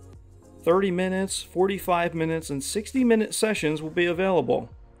 30 minutes, 45 minutes, and 60-minute sessions will be available.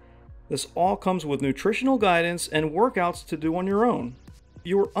 This all comes with nutritional guidance and workouts to do on your own. If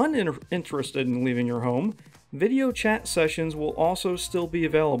you are uninterested in leaving your home, video chat sessions will also still be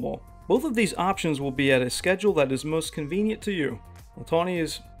available. Both of these options will be at a schedule that is most convenient to you. Well, Tawny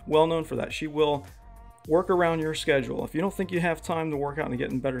is well known for that. She will work around your schedule. If you don't think you have time to work out and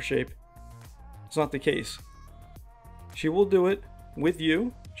get in better shape, it's not the case. She will do it with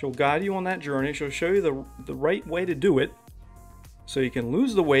you. She'll guide you on that journey. She'll show you the right way to do it so you can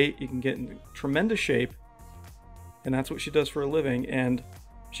lose the weight, you can get in tremendous shape, and that's what she does for a living. And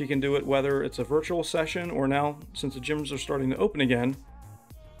she can do it whether it's a virtual session or now, since the gyms are starting to open again,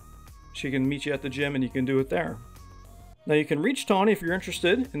 she can meet you at the gym and you can do it there. Now you can reach Tawny if you're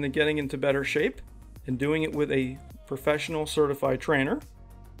interested in getting into better shape and doing it with a professional certified trainer.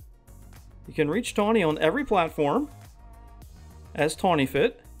 You can reach Tawny on every platform as Tawny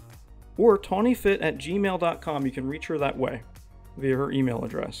Fit or tawnyfit@gmail.com. You can reach her that way via her email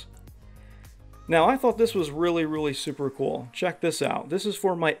address. Now I thought this was really, really super cool. Check this out. This is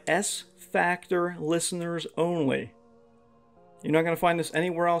for my S Factor listeners only. You're not going to find this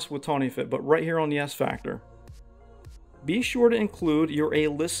anywhere else with Tawny Fit, but right here on the S Factor. Be sure to include you're a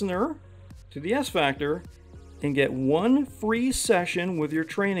listener to the S Factor and get one free session with your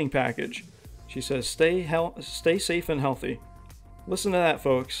training package. She says stay safe and healthy. Listen to that,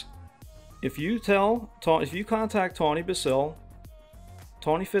 folks. If you contact Tawny Basil,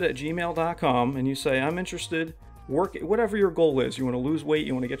 tawnyfit@gmail.com, and you say, I'm interested, whatever your goal is. You want to lose weight,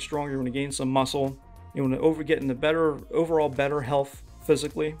 you want to get stronger, you want to gain some muscle, you want to get into overall better health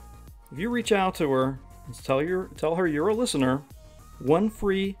physically. If you reach out to her and tell her you're a listener, one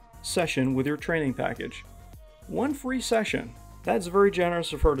free session with your training package. One free session. That's very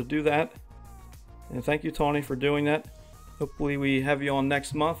generous of her to do that. And thank you, Tawny, for doing that. Hopefully we have you on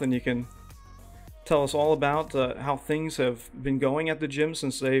next month and you can tell us all about how things have been going at the gym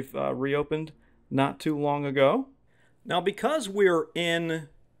since they've reopened not too long ago. Now, because we're in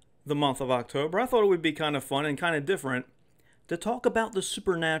the month of October, I thought it would be kind of fun and kind of different to talk about the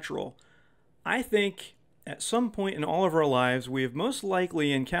supernatural. I think at some point in all of our lives, we have most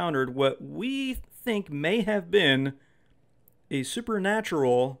likely encountered what we think may have been a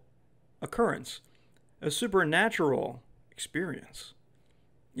supernatural occurrence, a supernatural experience.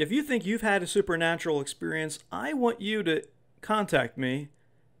 If you think you've had a supernatural experience, I want you to contact me.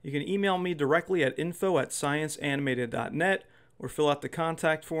 You can email me directly at info@scienceanimated.net or fill out the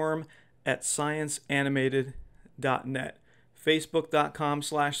contact form at scienceanimated.net.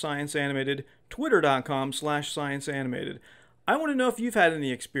 Facebook.com/scienceanimated, Twitter.com/scienceanimated. I want to know if you've had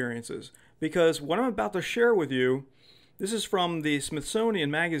any experiences, because what I'm about to share with you, this is from the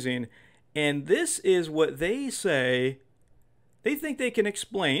Smithsonian Magazine, and this is what they say they think they can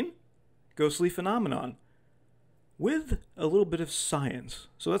explain ghostly phenomenon with a little bit of science.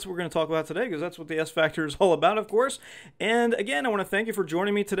 So that's what we're going to talk about today, because that's what the S Factor is all about, of course. And again, I want to thank you for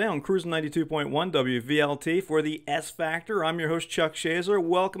joining me today on Cruisin 92.1 WVLT for the S Factor. I'm your host, Chuck Schaser.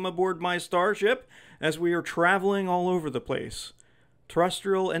 Welcome aboard my starship as we are traveling all over the place,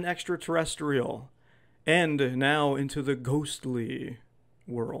 terrestrial and extraterrestrial, and now into the ghostly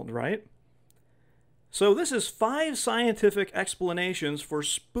world, right? So this is 5 scientific explanations for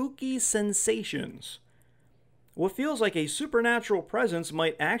spooky sensations. What feels like a supernatural presence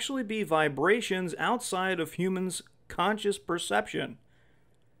might actually be vibrations outside of humans' conscious perception.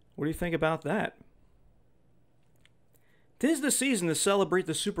 What do you think about that? 'Tis the season to celebrate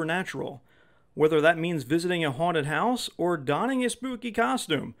the supernatural, whether that means visiting a haunted house or donning a spooky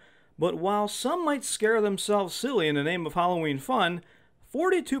costume. But while some might scare themselves silly in the name of Halloween fun,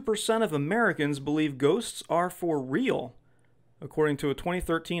 42% of Americans believe ghosts are for real, according to a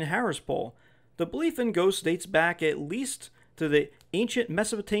 2013 Harris poll. The belief in ghosts dates back at least to the ancient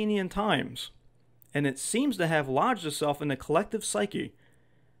Mesopotamian times, and it seems to have lodged itself in the collective psyche.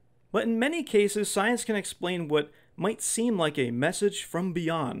 But in many cases, science can explain what might seem like a message from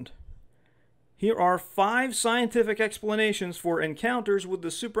beyond. Here are 5 scientific explanations for encounters with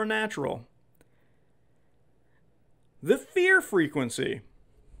the supernatural. The fear frequency.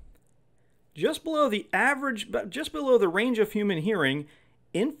 Just below the range of human hearing,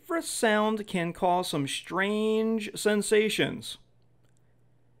 infrasound can cause some strange sensations.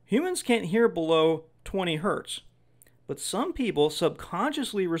 Humans can't hear below 20 hertz, but some people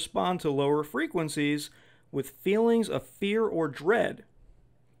subconsciously respond to lower frequencies with feelings of fear or dread,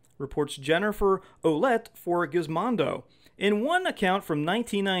 reports Jennifer Ouellette for Gizmondo. In one account from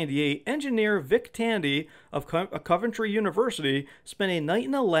 1998, engineer Vic Tandy of Coventry University spent a night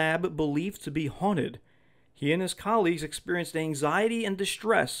in a lab believed to be haunted. He and his colleagues experienced anxiety and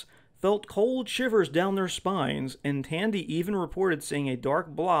distress, felt cold shivers down their spines, and Tandy even reported seeing a dark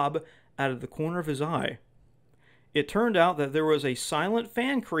blob out of the corner of his eye. It turned out that there was a silent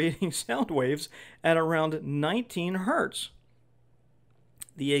fan creating sound waves at around 19 hertz.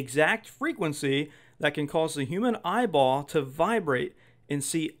 The exact frequency that can cause the human eyeball to vibrate and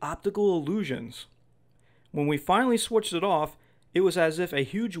see optical illusions. When we finally switched it off, it was as if a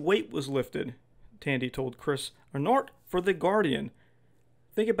huge weight was lifted, Tandy told Chris Arnott for The Guardian.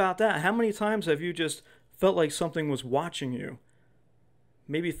 Think about that. How many times have you just felt like something was watching you?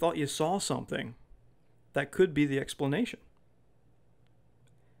 Maybe thought you saw something. That could be the explanation.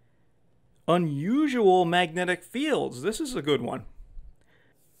 Unusual magnetic fields. This is a good one.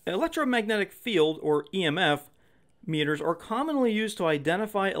 Electromagnetic field, or EMF, meters are commonly used to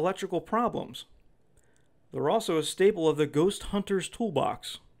identify electrical problems. They're also a staple of the ghost hunter's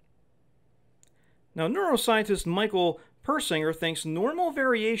toolbox. Now, neuroscientist Michael Persinger thinks normal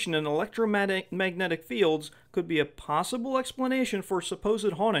variation in electromagnetic fields could be a possible explanation for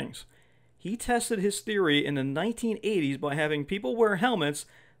supposed hauntings. He tested his theory in the 1980s by having people wear helmets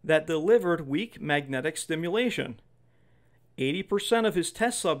that delivered weak magnetic stimulation. 80% of his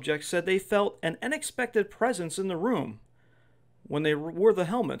test subjects said they felt an unexpected presence in the room when they wore the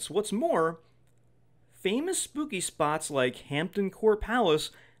helmets. What's more, famous spooky spots like Hampton Court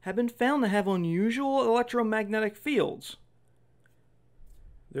Palace have been found to have unusual electromagnetic fields.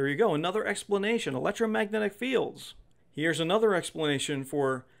 There you go, another explanation, electromagnetic fields. Here's another explanation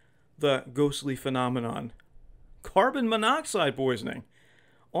for the ghostly phenomenon. Carbon monoxide poisoning.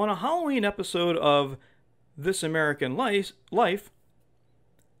 On a Halloween episode of This American Life,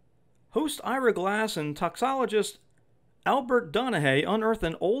 host Ira Glass and toxologist Albert Donahue unearthed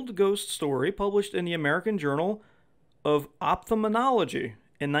an old ghost story published in the American Journal of Ophthalmology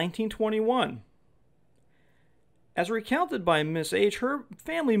in 1921. As recounted by Miss H, her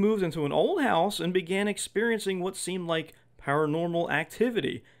family moved into an old house and began experiencing what seemed like paranormal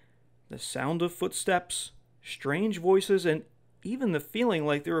activity. The sound of footsteps, strange voices, and even the feeling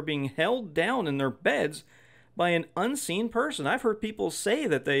like they were being held down in their beds by an unseen person. I've heard people say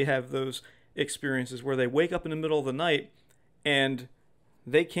that they have those experiences where they wake up in the middle of the night and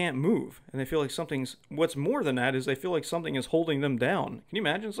they can't move, and they feel like what's more than that is they feel like something is holding them down. Can you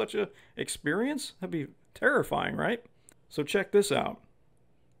imagine such a experience? That'd be terrifying, right? So check this out.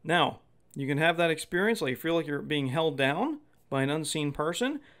 Now, you can have that experience, like you feel like you're being held down by an unseen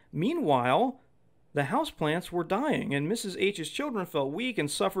person. Meanwhile, the houseplants were dying, and Mrs. H's children felt weak and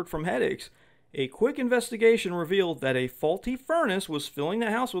suffered from headaches. A quick investigation revealed that a faulty furnace was filling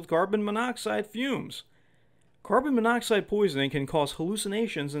the house with carbon monoxide fumes. Carbon monoxide poisoning can cause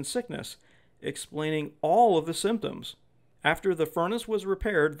hallucinations and sickness, explaining all of the symptoms. After the furnace was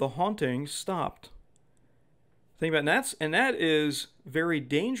repaired, the haunting stopped. Think about that, and that is very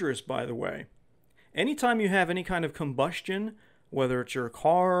dangerous, by the way. Anytime you have any kind of combustion, whether it's your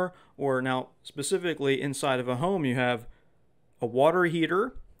car or now specifically inside of a home, you have a water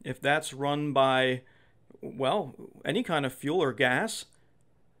heater. If that's run by, well, any kind of fuel or gas,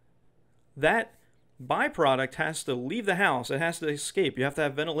 that byproduct has to leave the house. It has to escape. You have to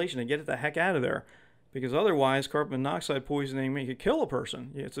have ventilation to get it the heck out of there, because otherwise carbon monoxide poisoning could kill a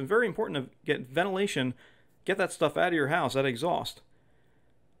person. It's very important to get ventilation, get that stuff out of your house, that exhaust.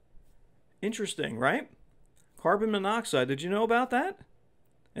 Interesting, right? Carbon monoxide, did you know about that?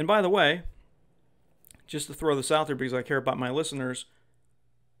 And by the way, just to throw this out there because I care about my listeners,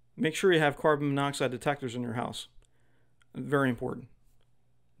 make sure you have carbon monoxide detectors in your house. Very important.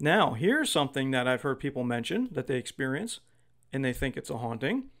 Now, here's something that I've heard people mention that they experience, and they think it's a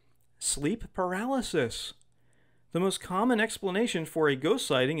haunting. Sleep paralysis. The most common explanation for a ghost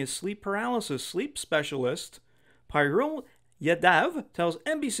sighting is sleep paralysis. Sleep specialist Pyril Yadav tells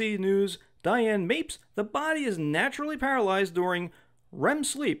NBC News Diane Mapes the body is naturally paralyzed during REM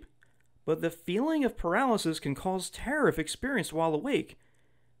sleep, but the feeling of paralysis can cause terror if experienced while awake.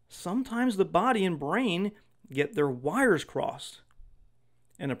 Sometimes the body and brain get their wires crossed,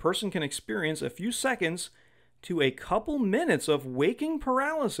 and a person can experience a few seconds to a couple minutes of waking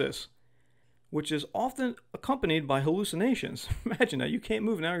paralysis, which is often accompanied by hallucinations. Imagine that. You can't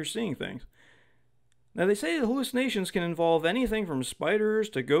move, now you're seeing things. Now, they say that hallucinations can involve anything from spiders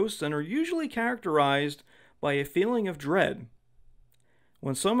to ghosts and are usually characterized by a feeling of dread.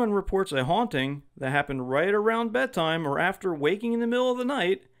 When someone reports a haunting that happened right around bedtime or after waking in the middle of the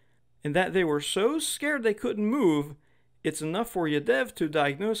night, and that they were so scared they couldn't move, it's enough for Yadev to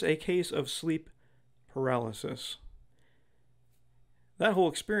diagnose a case of sleep paralysis. That whole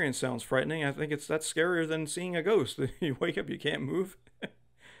experience sounds frightening. I think that's scarier than seeing a ghost. You wake up, you can't move.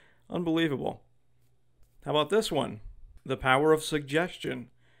 Unbelievable. How about this one? The power of suggestion.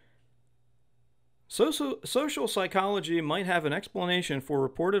 Social psychology might have an explanation for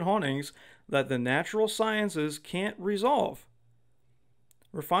reported hauntings that the natural sciences can't resolve.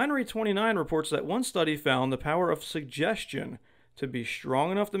 Refinery 29 reports that one study found the power of suggestion to be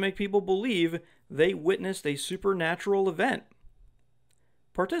strong enough to make people believe they witnessed a supernatural event.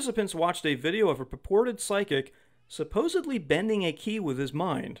 Participants watched a video of a purported psychic supposedly bending a key with his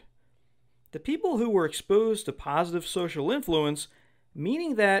mind. The people who were exposed to positive social influence,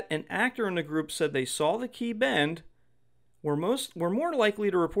 meaning that an actor in the group said they saw the key bend, were more likely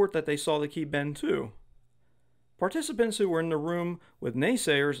to report that they saw the key bend too. Participants who were in the room with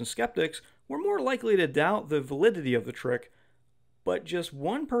naysayers and skeptics were more likely to doubt the validity of the trick, but just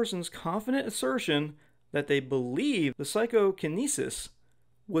one person's confident assertion that they believed the psychokinesis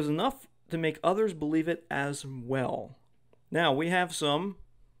was enough to make others believe it as well. Now, we have some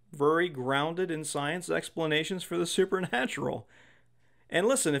very grounded in science explanations for the supernatural. And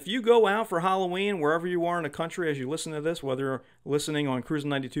listen, if you go out for Halloween, wherever you are in the country as you listen to this, whether you're listening on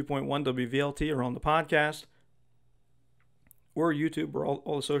Cruisin 92.1 WVLT or on the podcast, or YouTube, or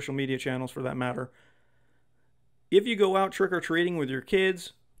all the social media channels for that matter, if you go out trick-or-treating with your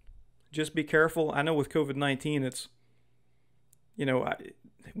kids, just be careful. I know with COVID-19, it's,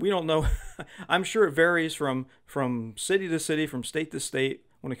 we don't know. I'm sure it varies from city to city, from state to state,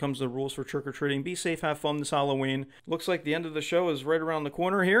 when it comes to rules for trick-or-treating. Be safe, have fun this Halloween. Looks like the end of the show is right around the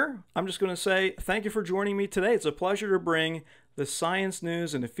corner here. I'm just going to say thank you for joining me today. It's a pleasure to bring the science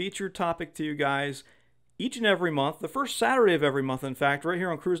news and a featured topic to you guys each and every month, the first Saturday of every month, in fact, right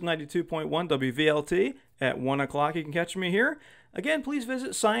here on Cruisin 92.1 WVLT at 1 o'clock. You can catch me here. Again, please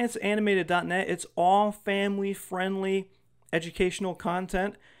visit scienceanimated.net. It's all family-friendly educational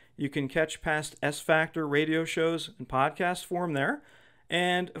content. You can catch past S-Factor radio shows and podcast form there.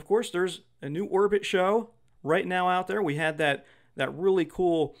 And, of course, there's a new Orbit show right now out there. We had that really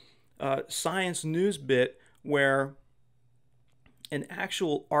cool science news bit where an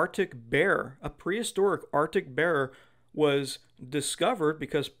actual Arctic bear, a prehistoric Arctic bear, was discovered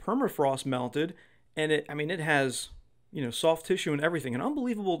because permafrost melted, and it has, soft tissue and everything. An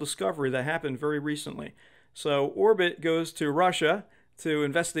unbelievable discovery that happened very recently. So Orbit goes to Russia to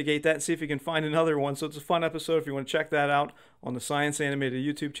investigate that and see if he can find another one. So it's a fun episode if you want to check that out on the Science Animated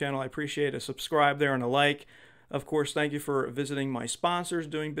YouTube channel. I appreciate a subscribe there and a like. Of course, thank you for visiting my sponsors,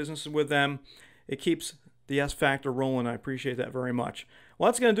 doing business with them. It keeps the S Factor rolling. I appreciate that very much. Well,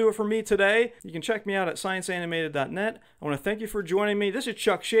 that's going to do it for me today. You can check me out at scienceanimated.net. I want to thank you for joining me. This is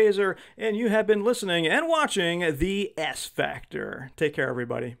Chuck Schaser, and you have been listening and watching the S Factor. Take care,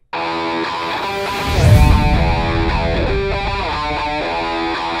 everybody.